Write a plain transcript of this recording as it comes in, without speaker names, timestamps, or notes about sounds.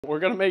We're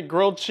gonna make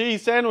grilled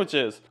cheese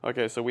sandwiches.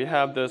 Okay, so we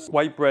have this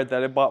white bread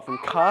that I bought from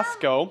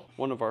Costco,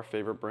 one of our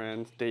favorite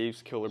brands,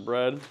 Dave's Killer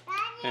Bread.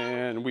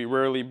 And we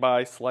rarely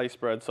buy sliced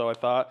bread, so I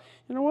thought,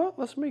 you know what,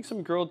 let's make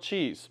some grilled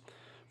cheese.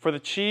 For the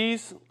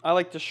cheese, I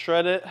like to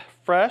shred it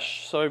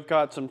fresh. So I've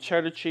got some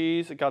cheddar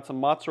cheese, I got some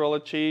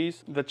mozzarella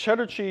cheese. The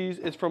cheddar cheese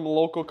is from a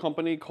local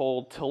company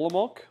called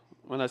Tillamook.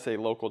 When I say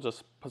local,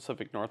 just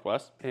Pacific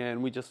Northwest.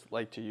 And we just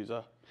like to use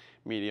a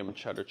medium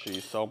cheddar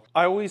cheese. So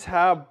I always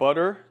have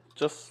butter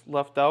just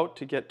left out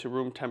to get to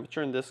room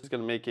temperature, and this is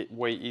gonna make it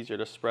way easier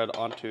to spread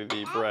onto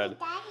the bread.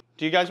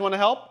 Do you guys wanna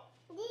help?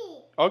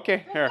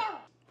 Okay, here.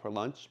 For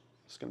lunch,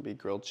 it's gonna be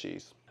grilled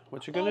cheese.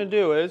 What you're gonna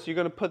do is you're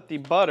gonna put the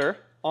butter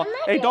on.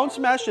 Hey, don't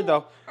smash it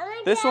though.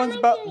 This one's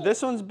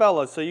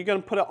Bella's, so you're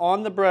gonna put it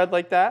on the bread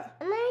like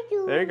that.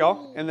 There you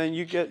go, and then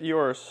you get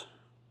yours.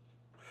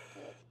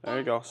 There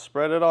you go,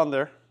 spread it on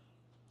there.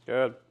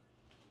 Good.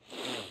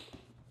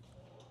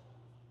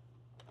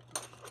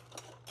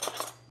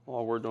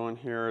 All we're doing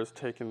here is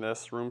taking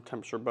this room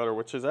temperature butter,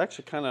 which is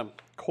actually kind of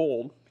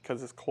cold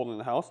because it's cold in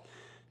the house,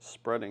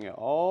 spreading it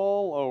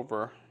all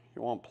over.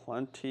 You want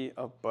plenty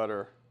of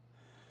butter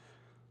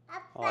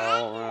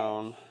all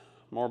around.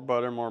 More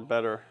butter, more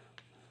better.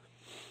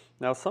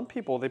 Now some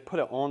people, they put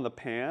it on the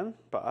pan,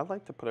 but I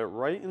like to put it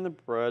right in the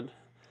bread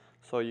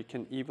so you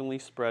can evenly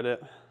spread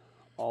it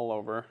all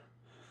over.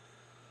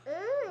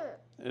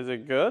 Is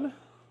it good?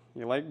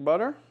 You like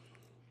butter?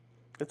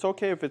 It's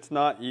okay if it's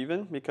not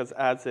even, because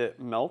as it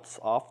melts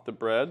off the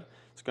bread,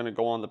 it's going to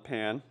go on the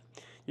pan.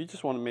 You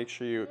just want to make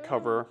sure you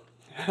cover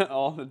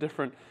all the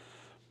different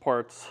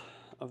parts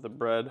of the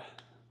bread.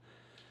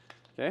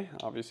 Okay,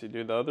 obviously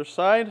do the other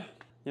side.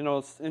 You know,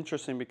 it's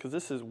interesting because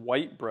this is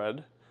white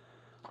bread,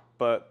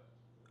 but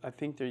I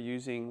think they're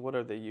using, what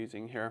are they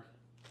using here?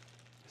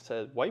 It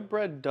says white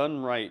bread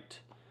done right.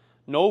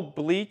 No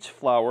bleach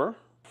flour,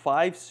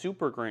 5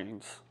 super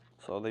grains.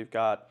 So they've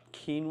got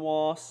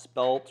quinoa,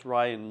 spelt,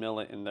 rye, and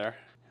millet in there.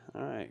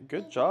 All right,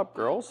 good job,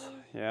 girls.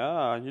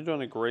 Yeah, you're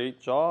doing a great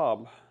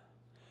job.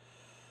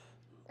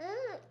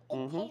 It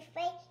tastes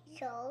like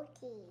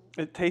salty.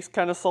 It tastes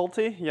kind of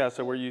salty? Yeah,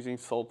 so we're using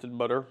salted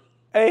butter.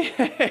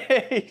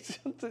 Hey,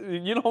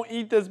 you don't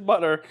eat this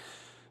butter.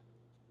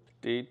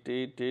 Okay,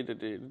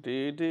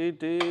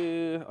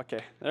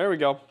 there we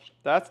go.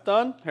 That's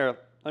done. Here,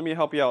 let me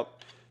help you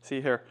out.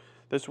 See here,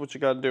 this is what you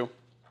gotta do.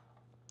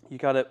 You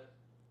gotta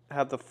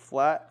have the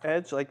flat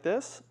edge like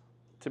this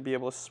to be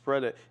able to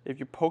spread it. If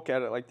you poke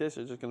at it like this,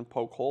 you're just gonna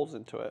poke holes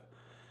into it.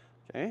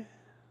 Okay,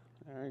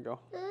 there you go.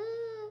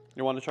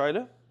 You wanna try it?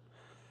 No,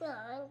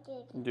 I'm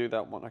good. Do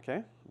that one,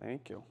 okay?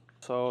 Thank you.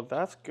 So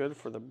that's good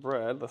for the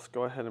bread. Let's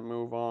go ahead and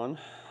move on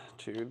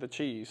to the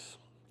cheese.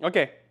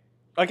 Okay,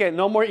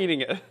 no more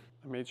eating it. I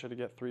made sure to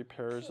get 3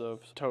 pairs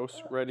of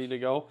toast ready to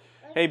go.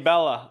 Hey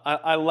Bella,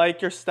 I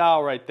like your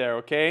style right there,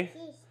 okay?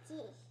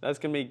 That's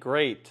gonna be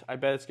great. I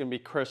bet it's gonna be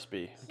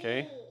crispy,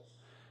 okay?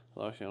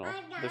 Well, you know,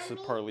 this is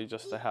partly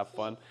just to have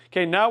fun.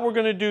 Okay, now we're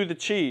gonna do the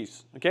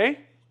cheese,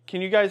 okay?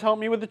 Can you guys help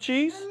me with the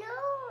cheese?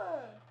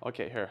 No.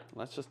 Okay, here,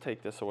 let's just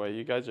take this away.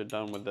 You guys are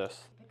done with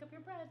this. Pick up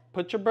your bread.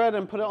 Put your bread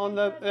and put it on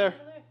the, there.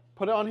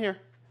 Put it on here.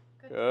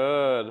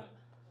 Good.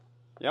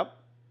 Yep.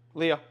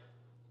 Leah,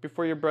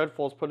 before your bread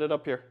falls, put it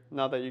up here.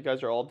 Now that you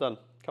guys are all done.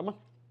 Come on.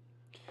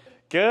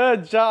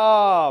 Good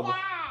job. Yeah.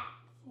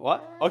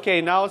 What?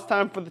 Okay, now it's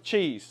time for the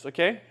cheese,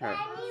 okay? Here.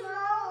 I need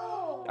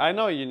more. I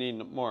know you need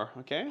more,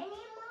 okay? I need more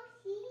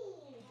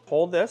cheese.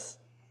 Hold this.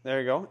 There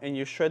you go. And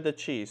you shred the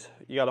cheese.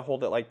 You got to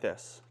hold it like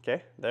this,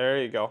 okay? There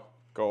you go.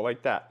 Go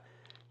like that.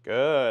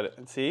 Good.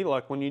 And see,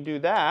 look, when you do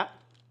that,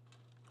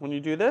 when you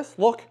do this,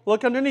 look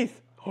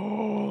underneath.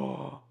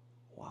 Oh,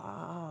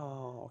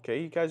 wow.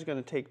 Okay, you guys are going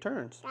to take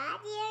turns.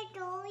 Daddy,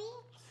 you're doing?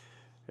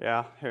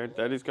 Yeah, here,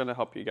 Daddy's going to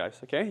help you guys,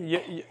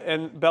 okay?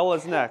 And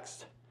Bella's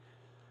next.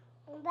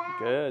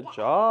 Good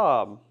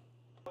job.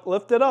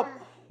 Lift it up.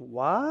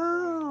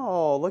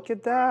 Wow, look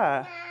at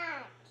that.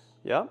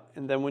 Yep,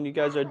 and then when you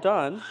guys are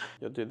done,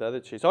 you'll do the other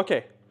cheese.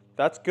 Okay,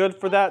 that's good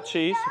for that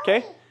cheese,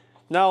 okay?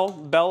 Now,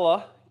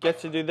 Bella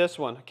gets to do this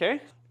one,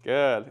 okay?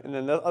 Good, and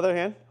then the other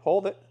hand,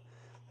 hold it.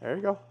 There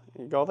you go.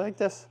 You go like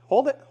this.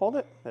 Hold it, hold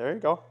it. There you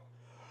go.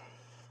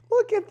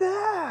 Look at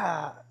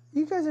that.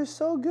 You guys are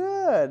so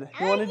good.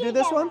 You want to do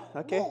this one?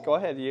 Okay, go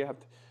ahead. You have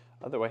to,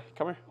 other way.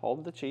 Come here,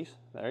 hold the cheese.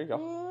 There you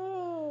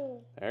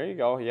go. There you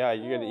go. Yeah,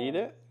 you gonna eat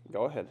it?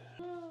 Go ahead.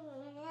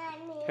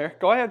 Here,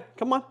 go ahead.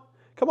 Come on.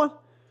 Come on.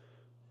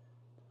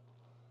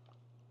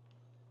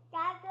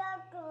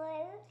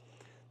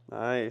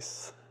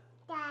 Nice.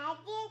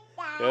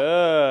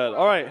 Good.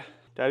 All right.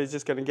 Daddy's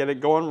just gonna get it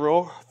going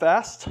real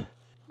fast.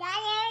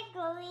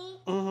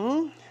 Mm-hmm.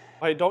 All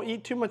right, don't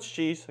eat too much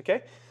cheese,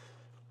 okay?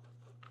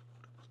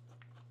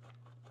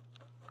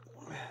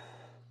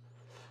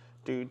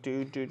 Do.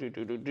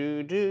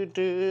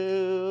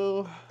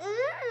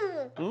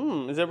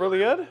 Is it really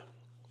good?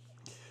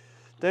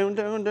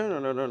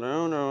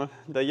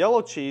 The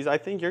yellow cheese, I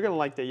think you're gonna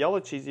like the yellow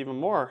cheese even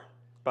more,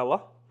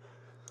 Bella.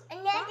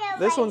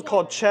 This one's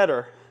called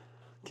cheddar.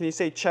 Can you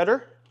say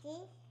cheddar?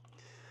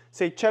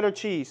 Say cheddar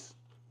cheese.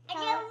 I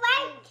don't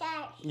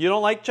You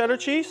don't like cheddar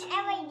cheese?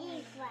 I like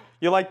this one.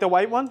 You like the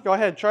white one? Go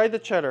ahead, try the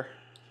cheddar.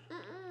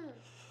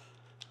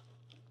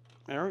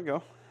 There we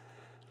go.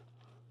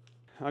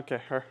 Okay,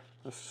 here.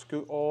 Let's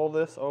scoot all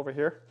this over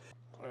here.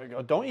 There we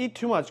go. Don't eat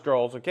too much,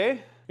 girls,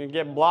 okay? You're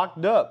gonna get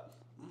blocked up.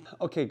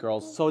 Okay,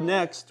 girls, so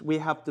next we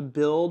have to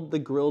build the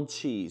grilled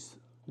cheese.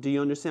 Do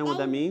you understand what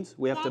that means?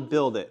 We have to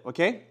build it,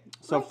 okay?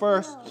 So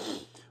first,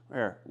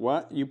 here,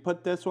 what? You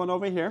put this one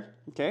over here,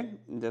 okay?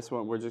 And this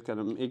one, we're just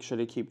gonna make sure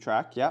to keep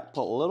track. Yeah,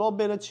 put a little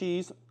bit of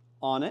cheese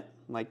on it,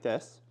 like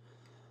this.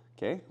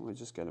 Okay, we're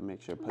just gonna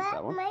make sure to put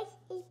that one. Mine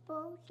is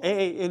broken.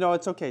 Hey, you know,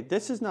 it's okay.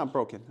 This is not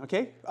broken,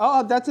 okay?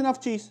 Oh, that's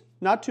enough cheese.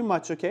 Not too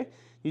much, okay?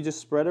 You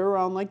just spread it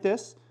around like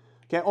this.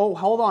 Okay, oh,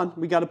 hold on.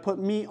 We gotta put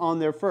meat on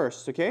there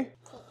first, okay?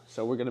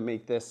 So we're gonna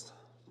make this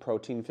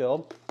protein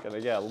filled.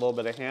 Gonna get a little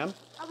bit of ham.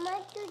 I'm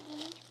going to do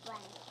this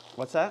one.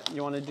 What's that?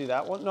 You wanna do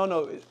that one?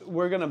 No,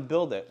 we're gonna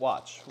build it.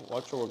 Watch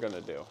what we're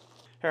gonna do.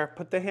 Here,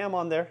 put the ham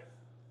on there.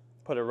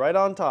 Put it right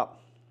on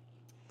top.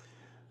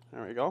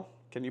 There we go.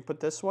 Can you put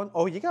this one?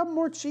 Oh, you got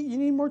more cheese. You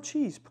need more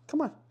cheese. Come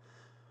on.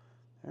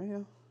 There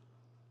you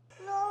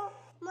go. No,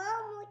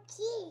 more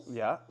cheese.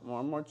 Yeah,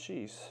 more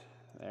cheese.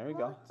 There we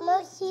go.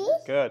 More cheese?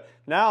 Good.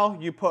 Now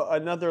you put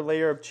another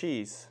layer of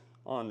cheese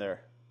on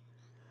there.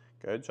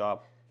 Good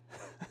job.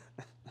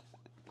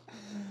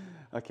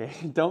 Okay,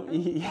 don't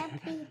eat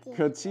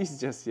grilled cheese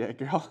just yet,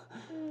 girl.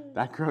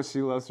 That girl,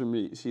 she loves her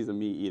meat. She's a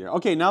meat eater.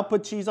 Okay, now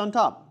put cheese on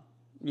top.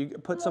 You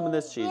put some of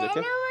this cheese,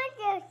 okay?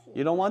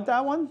 You don't want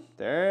that one?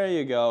 There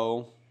you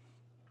go.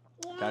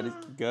 Yeah. That is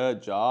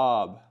good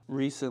job.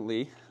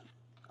 Recently,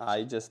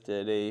 I just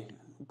did a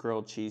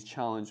grilled cheese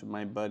challenge with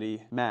my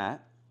buddy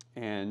Matt,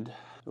 and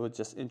it was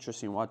just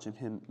interesting watching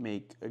him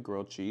make a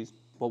grilled cheese.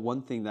 But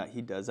one thing that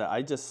he does that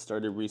I just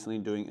started recently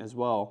doing as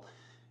well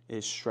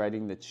is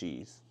shredding the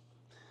cheese.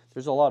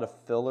 There's a lot of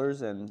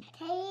fillers and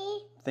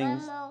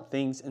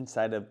things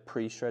inside of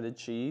pre-shredded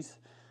cheese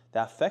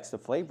that affects the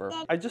flavor.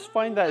 I just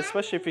find that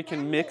especially if you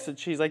can mix a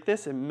cheese like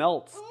this, it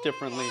melts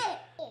differently.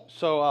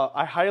 So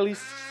I highly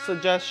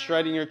suggest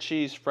shredding your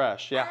cheese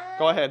fresh. Yeah,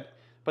 go ahead.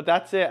 But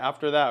that's it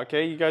after that,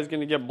 okay? You guys are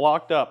gonna get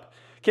blocked up.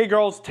 Okay,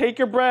 girls, take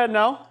your bread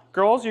now.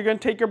 Girls, you're gonna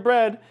take your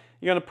bread,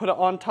 you're gonna put it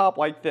on top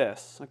like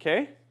this,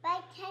 okay?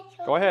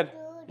 Go ahead.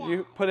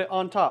 You put it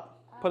on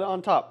top. Put it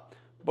on top.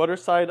 Butter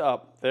side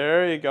up.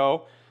 There you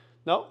go.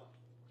 No,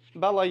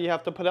 Bella, you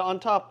have to put it on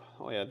top.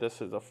 Oh yeah,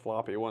 this is a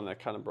floppy one that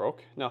kind of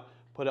broke. No,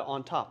 put it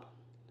on top.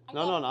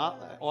 No,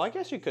 not. Oh, I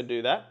guess you could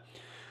do that.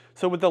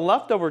 So with the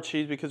leftover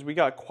cheese, because we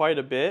got quite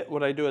a bit,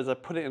 what I do is I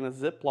put it in a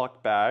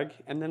Ziploc bag,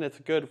 and then it's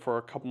good for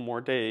a couple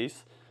more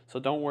days. So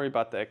don't worry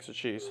about the extra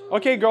cheese.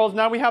 Okay, girls,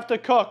 now we have to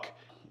cook.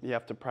 You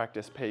have to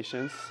practice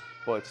patience,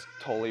 but it's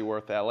totally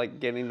worth it. I like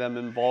getting them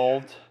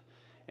involved.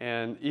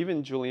 And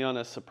even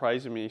Juliana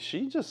surprising me.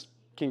 She just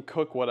can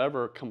cook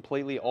whatever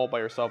completely all by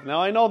herself.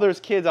 Now, I know there's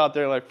kids out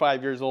there like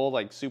 5 years old,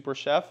 like super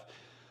chef,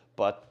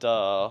 but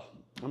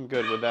I'm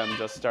good with them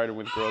just starting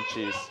with grilled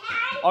cheese.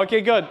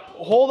 Okay, good.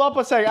 Hold up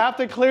a second. I have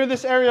to clear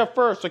this area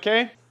first,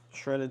 okay?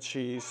 Shredded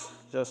cheese,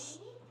 just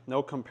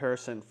no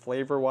comparison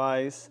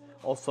flavor-wise.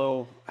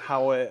 Also,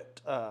 how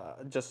it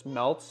just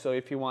melts. So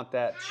if you want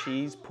that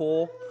cheese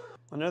pull.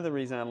 Another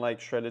reason I like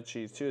shredded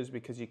cheese too is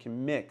because you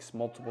can mix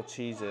multiple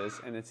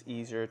cheeses and it's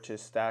easier to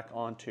stack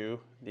onto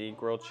the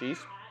grilled cheese.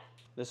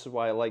 This is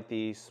why I like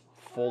these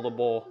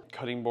foldable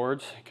cutting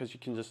boards, because you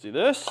can just do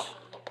this,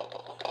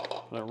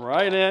 put it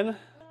right in.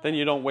 Then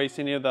you don't waste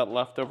any of that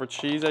leftover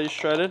cheese that you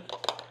shredded.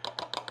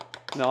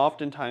 Now,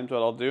 oftentimes what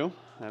I'll do,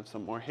 I have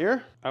some more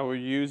here. I will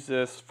use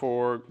this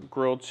for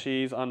grilled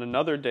cheese on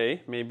another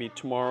day, maybe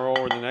tomorrow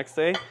or the next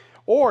day,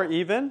 or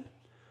even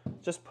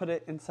just put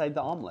it inside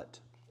the omelet.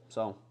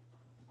 So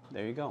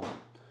there you go.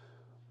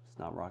 It's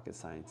not rocket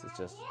science.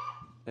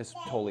 It's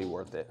totally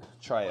worth it.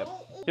 Try it.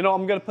 You know,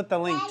 I'm gonna put the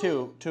link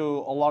too to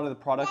a lot of the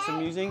products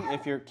I'm using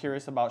if you're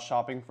curious about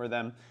shopping for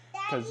them,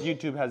 because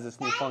YouTube has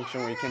this new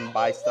function where you can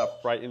buy stuff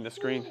right in the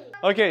screen.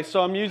 Okay, so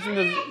I'm using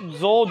the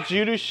Zoll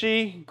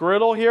Judushi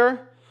griddle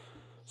here.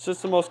 It's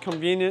just the most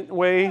convenient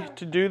way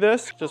to do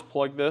this. Just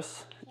plug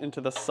this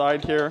into the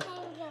side here.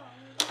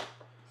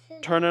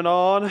 Turn it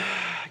on,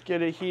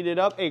 get it heated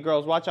up. Hey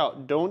girls, watch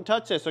out. Don't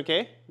touch this,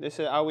 okay? This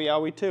is owie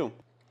owie too.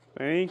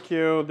 Thank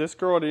you. This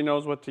girl already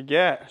knows what to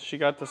get. She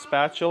got the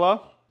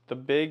spatula, the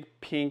big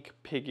pink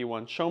piggy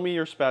one. Show me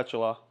your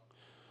spatula.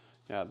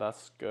 Yeah,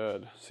 that's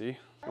good. See?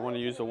 I want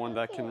to use the one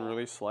that can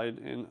really slide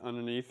in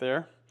underneath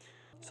there.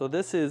 So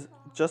this is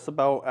just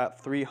about at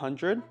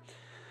 300.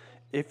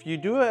 If you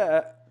do it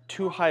at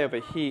too high of a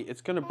heat,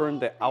 it's going to burn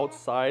the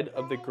outside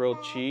of the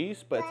grilled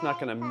cheese, but it's not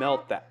going to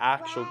melt the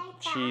actual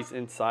cheese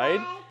inside.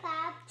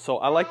 So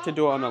I like to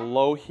do it on a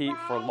low heat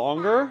for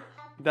longer.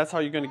 That's how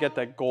you're going to get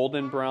that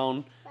golden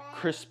brown,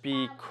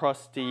 crispy,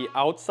 crusty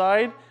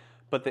outside,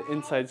 but the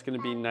inside is going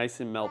to be nice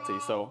and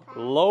melty. So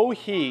low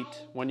heat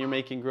when you're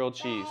making grilled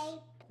cheese.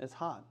 It's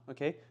hot,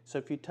 okay? So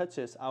if you touch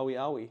this, owie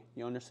owie,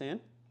 you understand?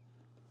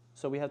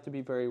 So we have to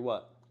be very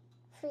what?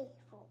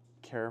 Careful.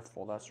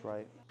 Careful, that's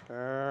right.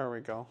 There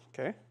we go,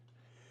 okay?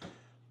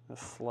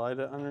 Just slide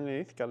it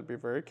underneath. Got to be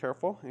very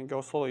careful and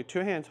go slowly. 2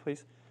 hands,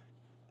 please.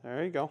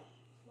 There you go.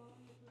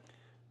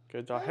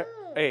 Good job.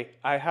 Hey,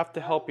 I have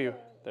to help you.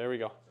 There we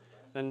go.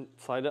 Then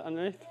slide it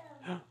underneath.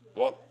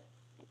 Whoa.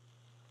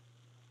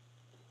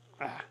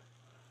 Ah.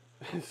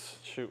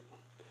 Shoot.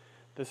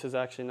 This is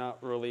actually not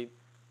really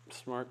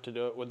smart to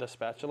do it with a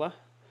spatula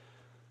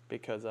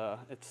because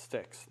it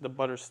sticks. The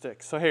butter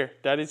sticks. So here,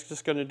 Daddy's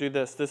just going to do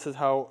this. This is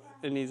how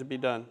it needs to be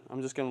done.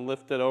 I'm just going to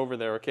lift it over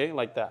there, okay?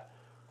 Like that.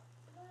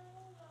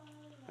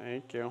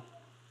 Thank you.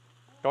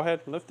 Go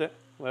ahead, lift it.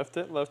 Lift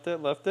it, lift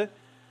it, lift it.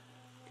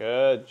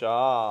 Good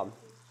job.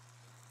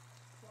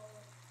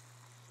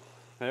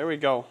 There we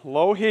go.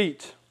 Low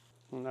heat.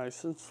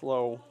 Nice and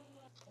slow.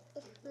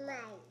 It's mine.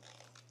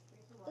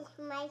 It's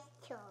my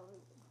turn.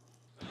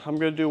 I'm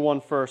going to do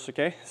one first,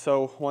 okay?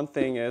 So one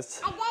thing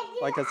is,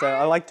 like I said,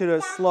 I like to do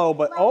it slow,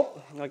 but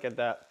oh, look at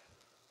that.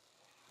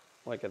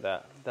 Look at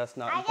that. That's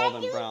not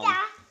golden brown.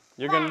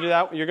 You're going to do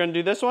that? You're going to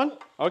do this one?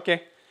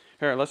 Okay.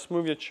 Here, let's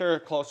move your chair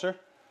closer.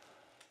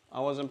 I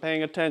wasn't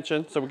paying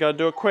attention, so we got to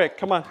do it quick.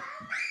 Come on.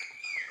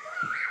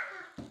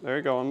 There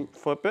you go. And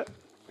flip it.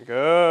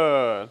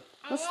 Good.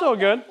 That's still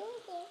good.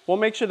 We'll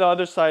make sure the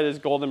other side is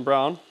golden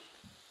brown.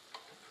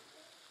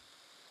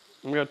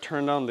 I'm going to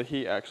turn down the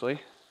heat, actually.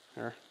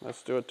 Here,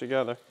 let's do it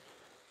together.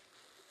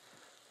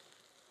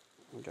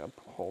 We got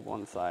to hold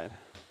one side.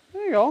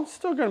 There you go.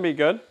 Still going to be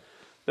good.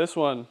 This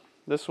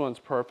one's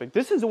perfect.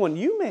 This is the one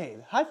you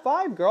made. High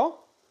five, girl.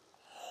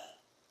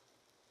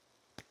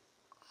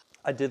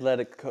 I did let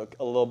it cook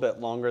a little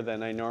bit longer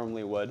than I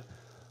normally would,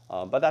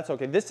 but that's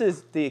okay. This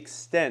is the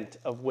extent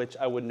of which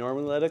I would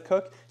normally let it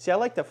cook. See, I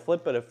like to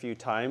flip it a few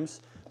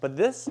times, but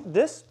this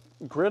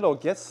griddle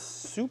gets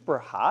super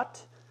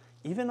hot,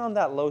 even on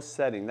that low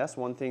setting. That's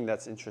one thing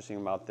that's interesting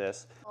about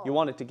this. You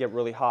want it to get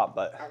really hot,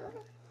 but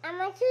I'm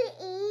actually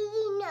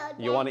eating now.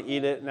 you want to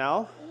eat it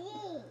now?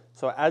 Yeah.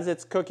 So as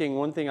it's cooking,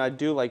 one thing I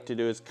do like to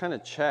do is kind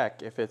of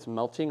check if it's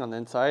melting on the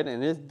inside,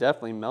 and it's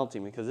definitely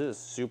melting because it is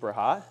super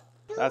hot.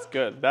 That's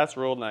good. That's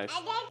real nice.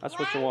 That's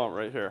what you want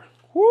right here.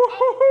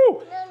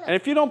 Woo-hoo-hoo! And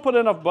if you don't put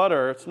enough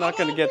butter, it's not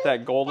going to get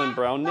that golden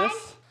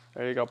brownness.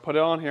 There you go. Put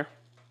it on here.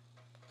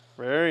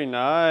 Very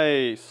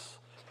nice.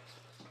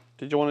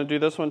 Did you want to do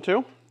this one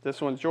too?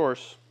 This one's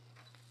yours.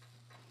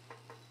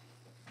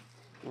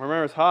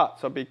 Remember, it's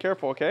hot, so be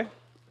careful, okay?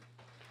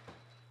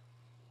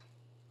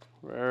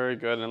 Very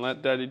good. And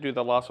let Daddy do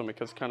the last one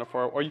because it's kind of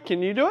far. Or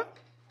can you do it?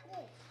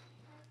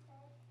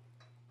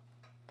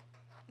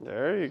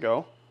 There you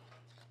go.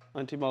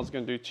 Auntie Mel's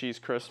going to do cheese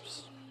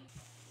crisps.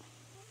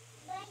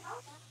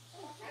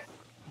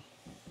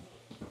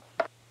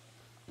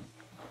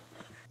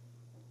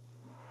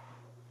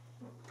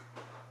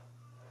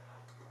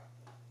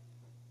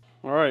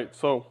 All right,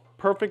 so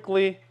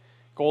perfectly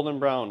golden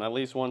brown, at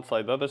least one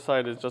side. The other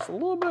side is just a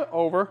little bit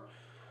over.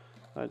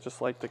 I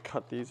just like to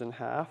cut these in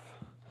half.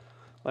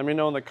 Let me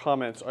know in the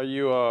comments, are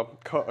you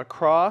cut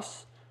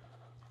across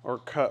or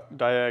cut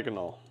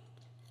diagonal?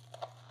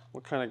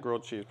 What kind of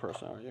grilled cheese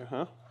person are you,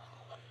 huh?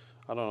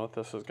 I don't know if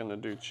this is going to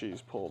do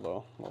cheese pull,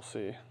 though. We'll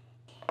see.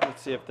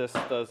 Let's see if this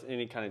does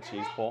any kind of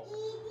cheese pull.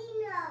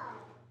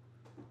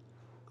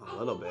 A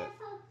little bit.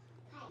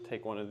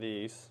 Take one of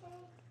these.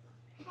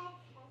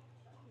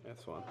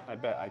 This one. I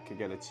bet I could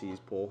get a cheese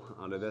pull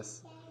out of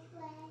this.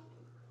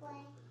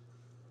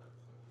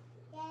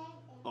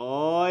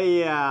 Oh,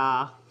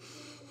 yeah.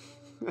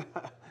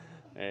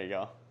 There you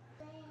go.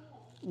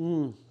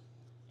 Mmm.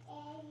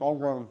 All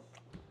good. All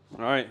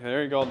right,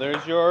 there you go.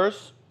 There's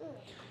yours.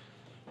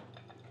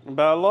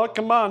 Bad luck,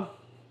 come on.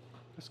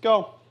 Let's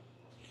go.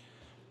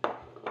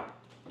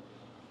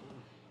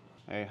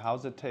 Hey,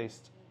 how's it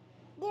taste?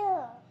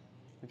 Yeah.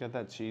 Look at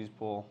that cheese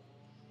pull.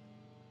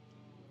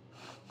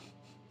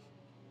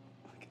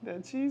 Look at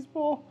that cheese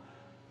pull.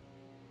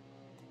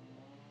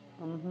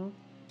 Mm-hmm.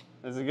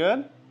 Is it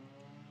good?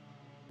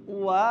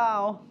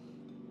 Wow.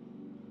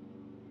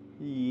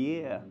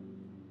 Yeah.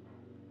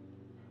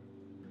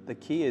 The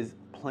key is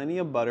plenty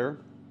of butter.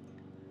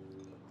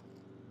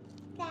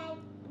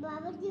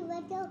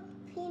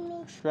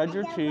 Shred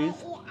your cheese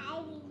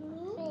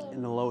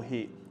in the low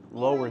heat,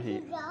 lower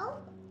heat.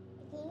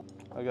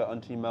 I got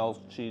Auntie Mel's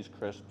cheese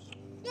crisps.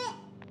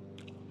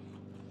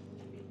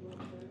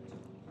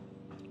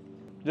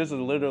 This is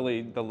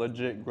literally the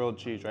legit grilled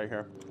cheese right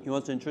here. You know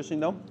what's interesting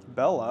though?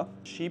 Bella,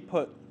 she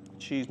put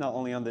cheese not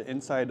only on the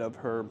inside of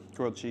her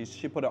grilled cheese,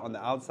 she put it on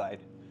the outside.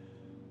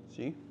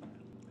 See?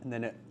 And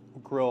then it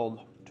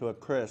grilled to a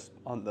crisp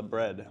on the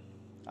bread.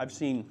 I've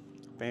seen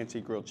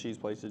fancy grilled cheese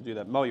places do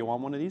that. Mel, you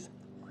want one of these?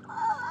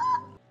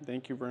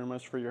 Thank you very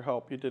much for your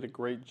help. You did a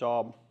great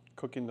job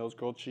cooking those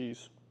grilled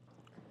cheese.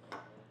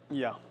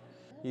 Yeah.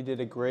 You did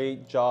a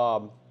great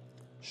job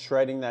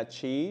shredding that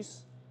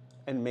cheese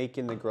and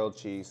making the grilled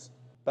cheese.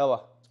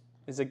 Bella,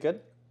 is it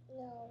good?